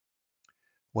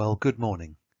Well, good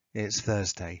morning. It's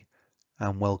Thursday,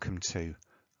 and welcome to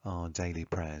our daily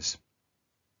prayers.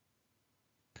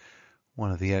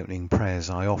 One of the opening prayers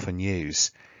I often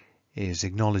use is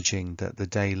acknowledging that the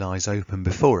day lies open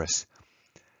before us.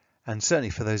 And certainly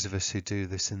for those of us who do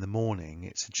this in the morning,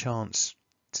 it's a chance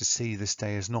to see this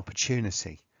day as an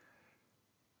opportunity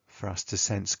for us to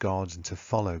sense God and to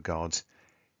follow God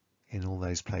in all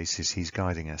those places He's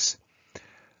guiding us.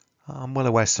 I'm well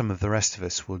aware some of the rest of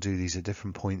us will do these at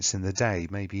different points in the day,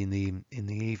 maybe in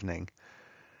the evening.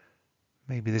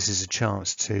 Maybe this is a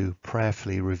chance to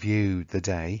prayerfully review the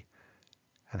day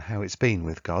and how it's been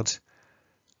with God,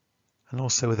 and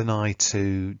also with an eye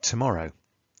to tomorrow,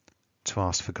 to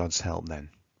ask for God's help then.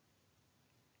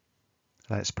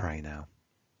 Let's pray now.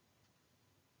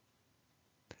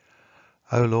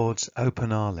 O Lord,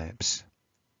 open our lips,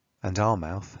 and our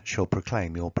mouth shall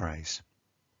proclaim your praise.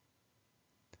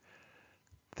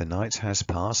 The night has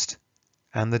passed,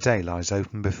 and the day lies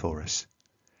open before us.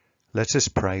 Let us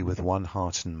pray with one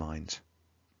heart and mind.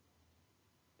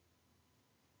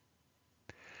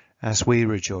 As we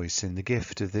rejoice in the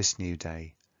gift of this new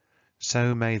day,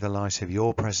 so may the light of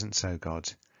your presence, O God,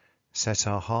 set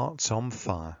our hearts on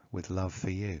fire with love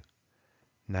for you,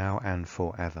 now and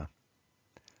forever.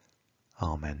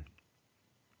 Amen.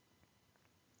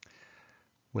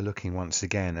 We're looking once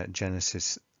again at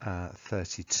Genesis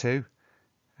 32,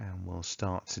 and we'll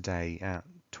start today at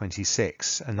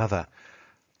 26,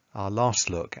 our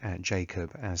last look at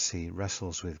Jacob as he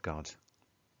wrestles with God.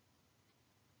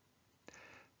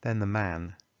 Then the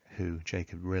man, who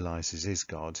Jacob realizes is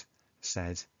God,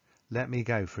 said, "Let me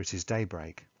go, for it is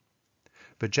daybreak."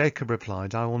 But Jacob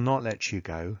replied, "I will not let you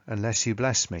go unless you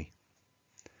bless me."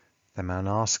 The man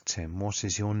asked him, "What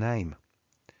is your name?"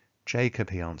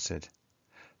 "Jacob," he answered.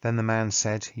 Then the man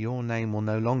said, "Your name will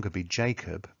no longer be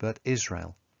Jacob, but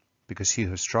Israel, because you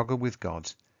have struggled with God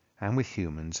and with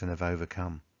humans and have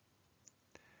overcome."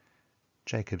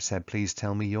 Jacob said, "Please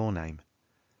tell me your name."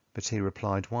 But he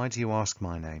replied, "Why do you ask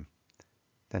my name?"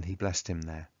 Then he blessed him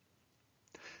there.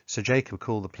 So Jacob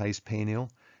called the place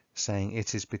Peniel, saying,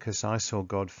 "It is because I saw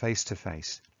God face to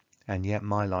face, and yet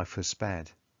my life was spared."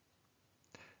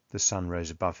 The sun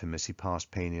rose above him as he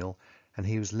passed Peniel, and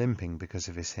he was limping because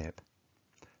of his hip.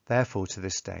 Therefore, to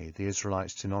this day, the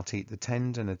Israelites do not eat the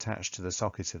tendon attached to the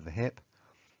socket of the hip,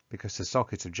 because the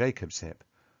socket of Jacob's hip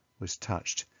was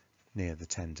touched near the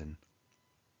tendon.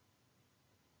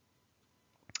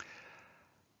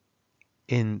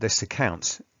 In this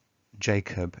account,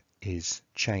 Jacob is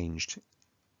changed.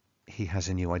 He has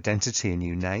a new identity, a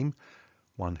new name,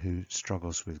 one who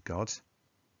struggles with God.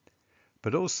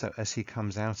 But also, as he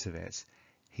comes out of it,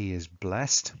 he is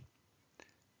blessed,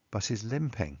 but is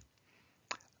limping.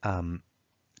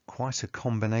 Quite a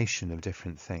combination of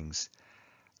different things.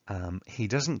 He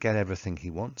doesn't get everything he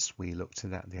wants. We looked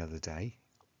at that the other day.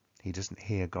 He doesn't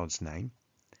hear God's name.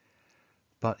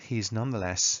 But he's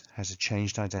nonetheless has a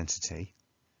changed identity,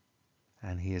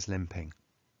 and he is limping.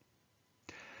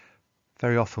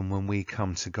 Very often when we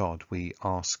come to God, we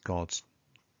ask God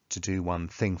to do one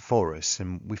thing for us,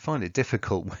 and we find it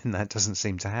difficult when that doesn't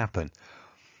seem to happen.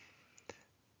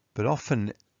 But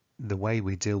often the way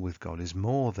we deal with God is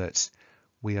more that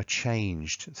we are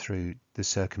changed through the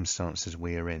circumstances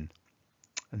we are in.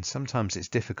 And sometimes it's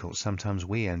difficult, sometimes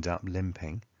we end up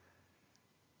limping,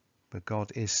 but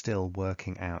God is still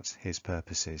working out his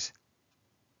purposes.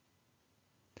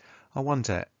 I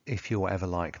wonder if you're ever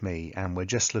like me and we're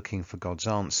just looking for God's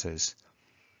answers,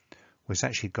 whereas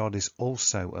actually God is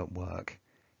also at work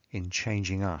in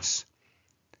changing us.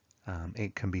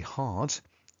 It can be hard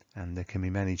and there can be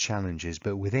many challenges,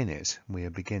 but within it we are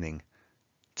beginning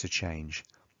to change.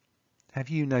 Have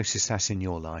you noticed that in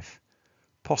your life?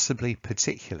 Possibly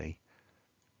particularly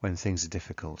when things are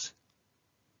difficult.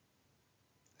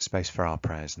 Space for our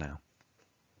prayers now.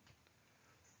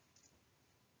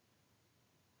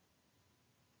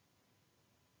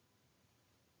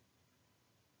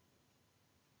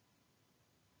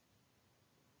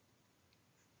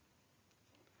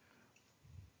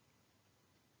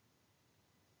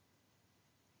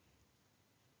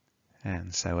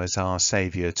 And so as our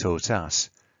Saviour taught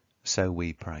us, so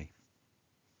we pray.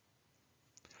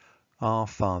 Our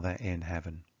Father in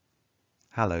heaven,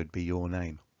 hallowed be your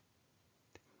name.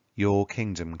 Your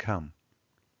kingdom come.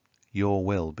 Your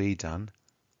will be done,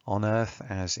 on earth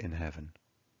as in heaven.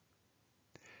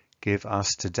 Give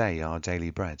us today our daily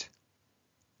bread.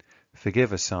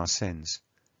 Forgive us our sins,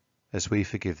 as we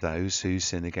forgive those who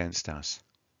sin against us.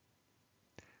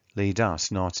 Lead us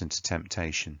not into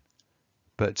temptation,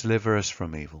 but deliver us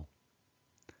from evil.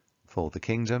 For the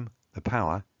kingdom, the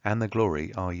power, and the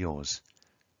glory are yours,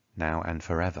 now and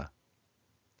forever.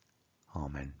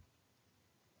 Amen.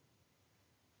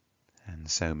 And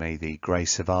so may the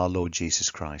grace of our Lord Jesus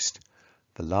Christ,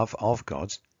 the love of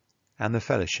God, and the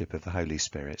fellowship of the Holy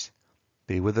Spirit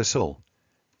be with us all,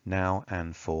 now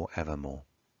and for evermore.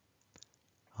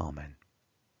 Amen.